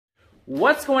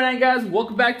What's going on, guys?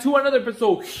 Welcome back to another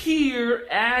episode here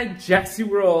at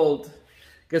Jworld.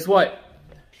 Guess what?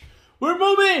 We're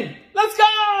moving! Let's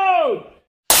go!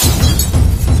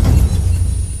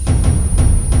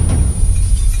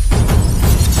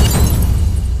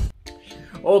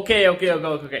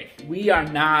 Okay. We are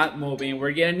not moving.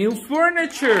 We're getting new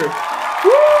furniture.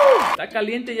 Woo! Está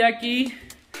caliente ya aquí.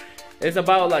 It's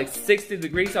about like 60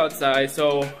 degrees outside.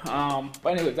 So,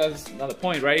 but anyway, that's another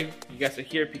point, right? You guys are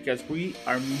here because we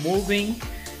are moving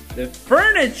the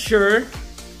furniture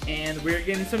and we're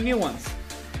getting some new ones.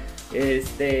 You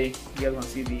guys want to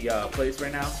see the place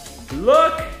right now?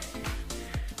 Look!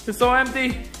 It's so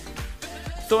empty.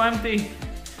 So empty.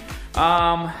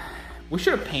 We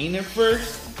should have painted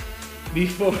first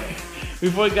before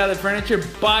we got the furniture,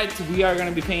 but we are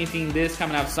gonna be painting this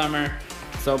coming up summer.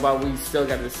 So, but we still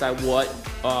gotta decide what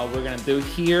we're gonna do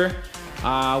here.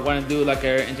 I wanna do like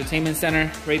an entertainment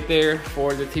center right there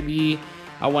for the TV.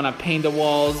 I wanna paint the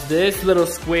walls. This little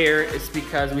square is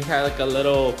because we had like a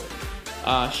little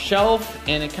shelf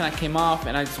and it kind of came off,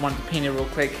 and I just wanted to paint it real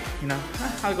quick. You know,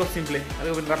 algo simple,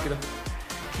 algo bien rápido.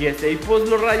 Yes, y pues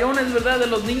los rayones, ¿verdad? De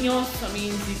los niños. I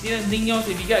mean, si tienes niños,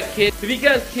 if you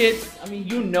got kids, I mean,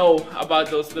 you know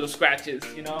about those little scratches,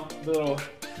 you know, little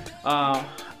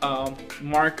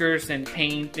markers and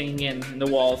painting and the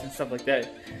walls and stuff like that.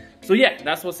 So yeah,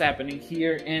 that's what's happening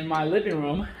here in my living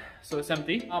room. So it's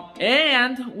empty.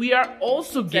 And we are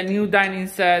also getting a new dining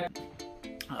set.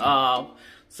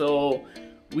 So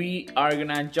we are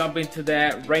gonna jump into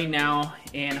that right now,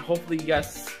 and hopefully you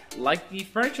guys like the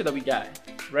furniture that we got,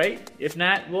 right? If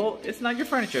not, well, it's not your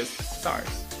furniture, it's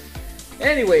ours.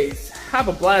 Anyways, have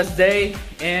a blessed day,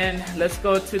 and let's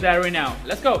go to that right now.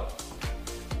 Let's go.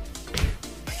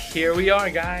 Here we are,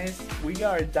 guys. We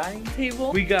got our dining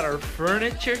table. We got our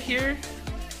furniture here.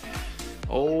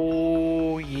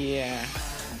 Oh yeah.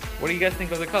 What do you guys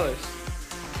think of the colors?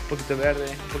 Un poquito verde,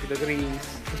 un poquito gris.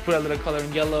 Let's put a little color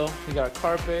in yellow. We got a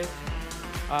carpet.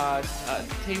 A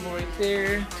table right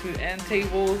there. Two end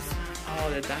tables. Oh,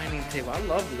 the dining table. I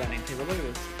love the dining table. Look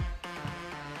at this.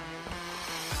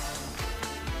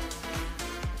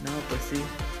 No, pues sí.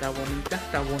 Está bonita.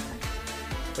 Está bonita.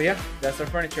 But yeah, that's our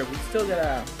furniture. We still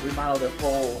gotta remodel the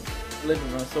whole living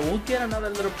room. So we'll get another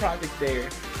little project there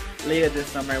later this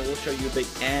summer. We'll show you the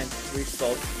end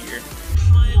results here.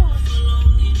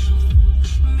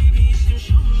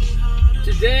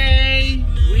 Today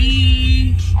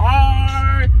we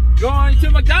are going to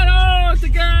McDonald's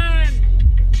again.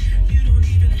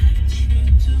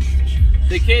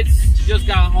 The kids just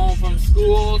got home from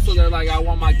school, so they're like, I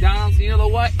want McDonald's. You know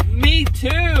what? Me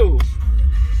too.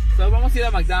 So vamos a ir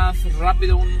a McDonald's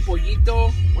rápido, un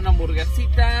pollito, una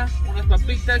hamburguesita, unas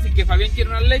papitas, y que Fabián quiere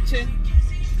una leche.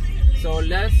 So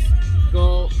let's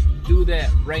go do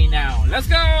that right now. Let's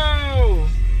go!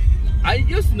 I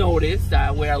just noticed that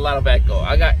I wear a lot of Echo.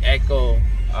 I got Echo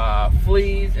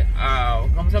fleece,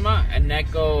 ¿cómo se llama? An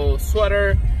Echo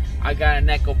sweater. I got an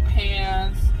Echo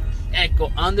pants, Echo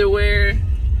underwear.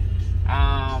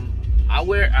 I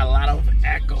wear a lot of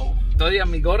Echo. Todavía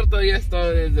mi gorro todavía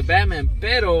esto es de Batman,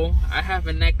 pero I have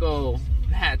an Echo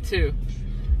hat too.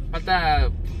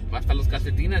 Falta hasta los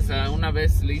calcetines. Una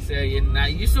vez le hice, and I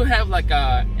used to have like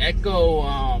a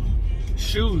Echo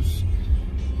shoes.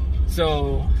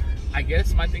 So I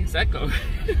guess my thing's Echo.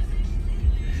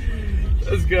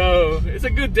 Let's go. It's a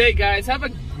good day, guys. Have a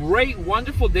great,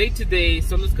 wonderful day today.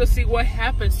 So let's go see what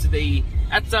happens today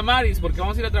at Samaris, porque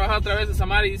vamos a ir a trabajar otra vez a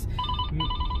Samaris.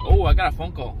 Oh, I got a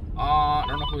phone call. I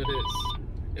don't know who it is.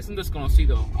 It's un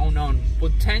desconocido. Oh no.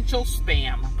 Potential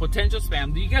spam. Potential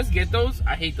spam. Do you guys get those?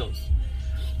 I hate those.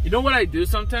 You know what I do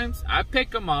sometimes? I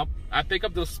pick them up. I pick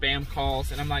up those spam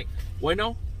calls and I'm like,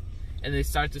 bueno. And they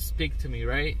start to speak to me,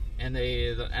 right? And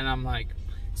I'm like,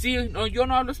 sí, no, yo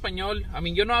no hablo español. I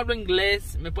mean, yo no hablo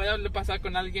inglés. ¿Me puede pasar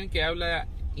con alguien que habla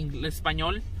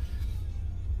español?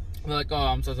 I'm like, oh,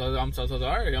 I'm so sorry.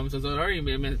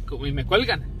 Y me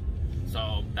cuelgan.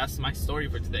 So that's my story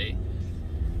for today.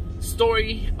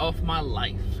 Story of my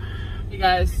life. Hey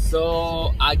guys,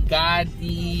 so I got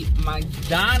the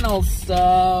McDonald's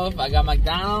stuff. I got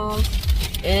McDonald's.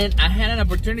 And I had an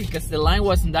opportunity because the line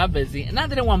wasn't that busy. And I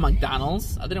didn't want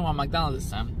McDonald's. I didn't want McDonald's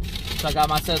this time. So I got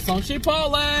myself some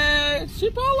Chipotle.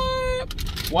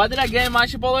 Chipotle. What did I get in my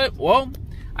Chipotle? Well,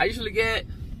 I usually get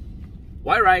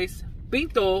white rice,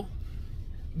 pinto,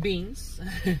 beans,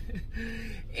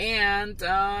 and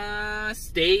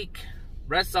steak,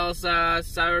 red salsa,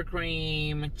 sour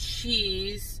cream,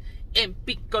 cheese, and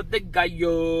pico de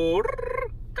gallo.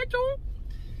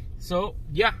 So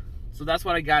yeah, so that's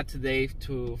what I got today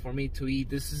for me to eat.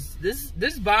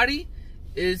 This body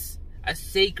is a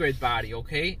sacred body,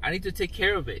 okay? I need to take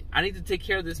care of it. I need to take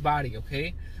care of this body,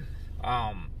 okay?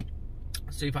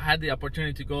 So if I had the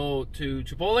opportunity to go to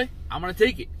Chipotle, I'm gonna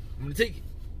take it. I'm gonna take it.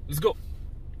 Let's go.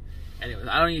 Anyways,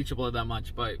 I don't eat Chipotle that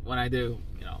much, but when I do,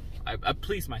 you know, I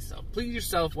please myself. Please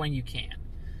yourself when you can.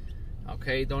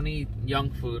 Okay? Don't eat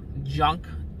junk food.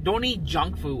 Don't eat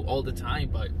junk food all the time,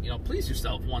 but, you know, please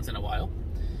yourself once in a while.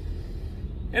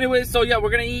 Anyway, so yeah, we're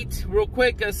gonna eat real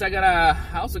quick because I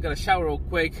also gotta shower real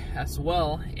quick as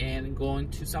well and going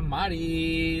to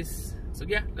Samaris. So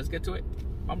yeah, let's get to it.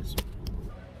 Vamos.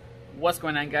 What's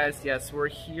going on, guys? Yes, we're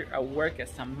here at work at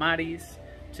Samaris.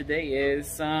 Today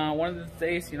is one of the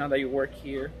days, you know, that you work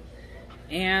here.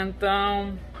 And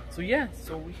so yeah,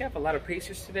 so we have a lot of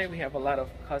pastries today. We have a lot of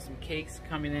custom cakes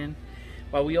coming in,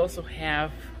 but we also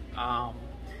have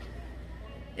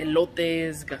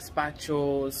elotes,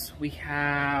 gazpachos. We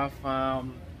have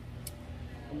 ¿cómo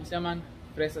se llaman?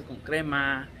 Fresas con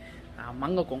crema,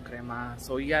 mango con crema.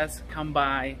 So you guys come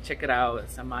by, check it out at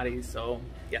Samaris. So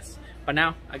yes, but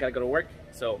now I gotta go to work,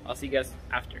 so I'll see you guys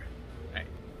after. All right.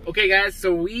 Okay guys,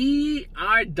 so we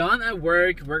are done at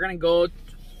work. We're gonna go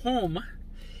home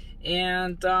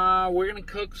and we're gonna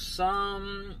cook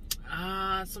some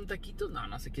taquitos.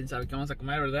 No sé quién sabe qué vamos a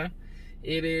comer, ¿verdad?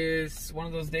 It is one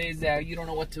of those days that you don't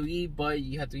know what to eat, but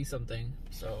you have to eat something.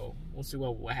 So we'll see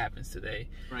what happens today.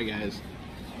 All right guys,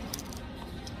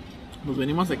 nos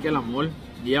venimos aquí a la mall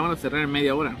y ya van a cerrar en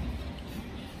media hora.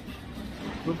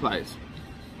 Two flies.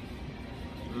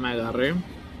 Me agarré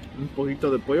un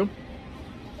poquito de pollo,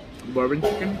 barbecue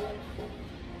chicken.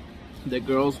 The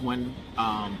girls went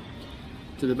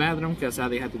to the bathroom because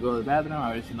they had to go to the bathroom.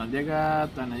 A ver si nos llega,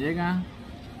 todavía no llega.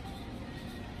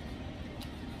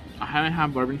 I haven't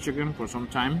had barbecue chicken for some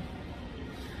time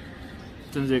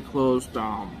since they closed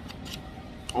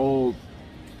all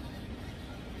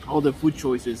the food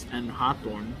choices and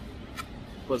Hawthorne.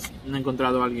 Pues no he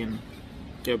encontrado a alguien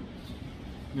que,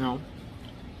 you know,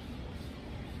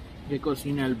 que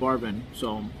cocina el barbecue.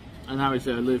 So, and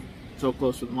obviously I live so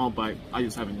close to the mall, but I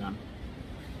just haven't gone.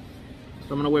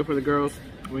 So I'm gonna wait for the girls.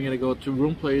 We're gonna go to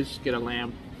Room Place, get a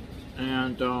lamp,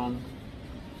 and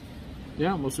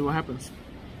yeah, we'll see what happens.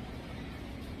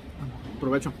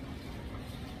 Provecho.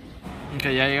 Ok,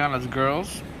 ya llegan las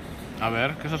girls. A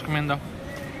ver, ¿qué estás comiendo?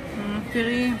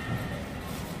 Philly.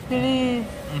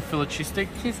 Un Philly cheesesteak?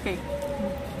 Cheesecake.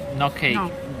 No cake.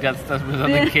 No. Ya estás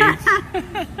pensando en cakes.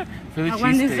 Philly I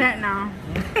want cheesesteak. dessert now.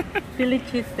 Philly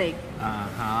cheesesteak.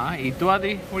 Ajá. ¿Y tú,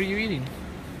 Adi? What are you eating?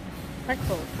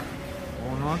 Pretzels.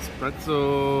 Unos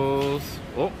pretzels.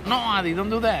 Oh, no, Adi, don't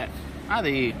do that.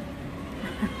 Adi.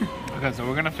 Okay, so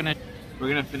we're gonna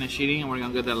finish eating and we're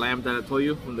gonna get the lamp that I told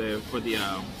you for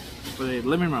the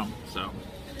living room. So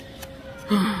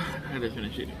I gotta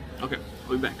finish eating. Okay,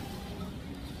 we'll be back.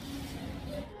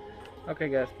 Okay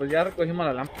guys, pues ya recogimos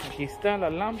la lámpara. Aquí está la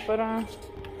lámpara.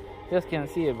 You guys can't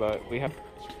see it, but we have.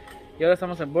 Y ahora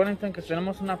estamos en Burlington because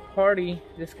tenemos una party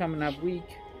this coming up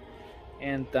week,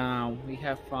 and we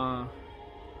have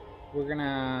we're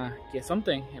gonna get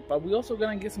something, but we also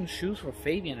gonna get some shoes for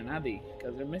Fabian and Adi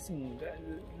because they're missing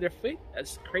their feet.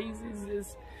 As crazy as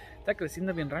this, está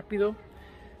creciendo bien rápido.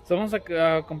 So vamos a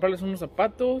comprarles unos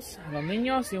zapatos a los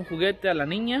niños y un juguete a la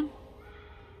niña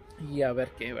y a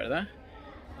ver qué, ¿verdad?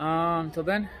 Until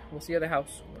then, we'll see you at the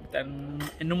house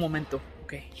en un momento.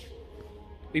 Okay,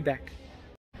 be back.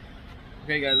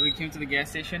 Okay guys, we came to the gas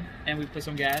station and we put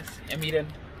some gas and miren,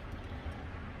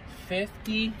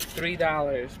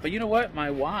 $53. But you know what?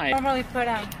 My wife. Normally put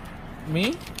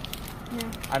Me?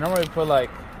 Yeah. I normally put like.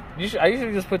 I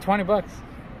usually just put $20.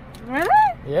 Really?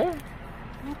 Yeah.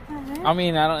 I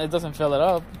mean, it doesn't fill it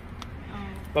up. Oh.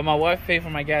 But my wife paid for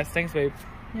my gas. Thanks, babe.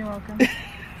 You're welcome.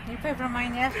 You paid for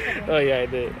mine yesterday. Oh yeah, I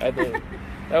did.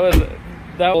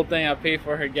 That whole thing I paid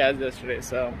for her gas yesterday.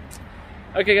 So,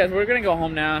 okay, guys, we're gonna go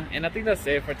home now, and I think that's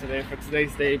it for today, for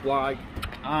today's day vlog.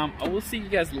 I will see you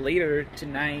guys later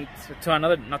tonight.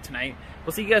 Not tonight.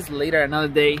 We'll see you guys later another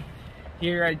day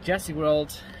here at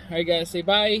Jworld. Alright, guys, say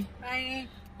bye. Bye.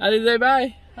 I did say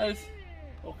bye.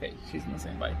 Okay, she's not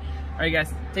saying bye. Alright,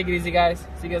 guys, take it easy, guys.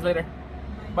 See you guys later.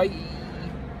 Bye.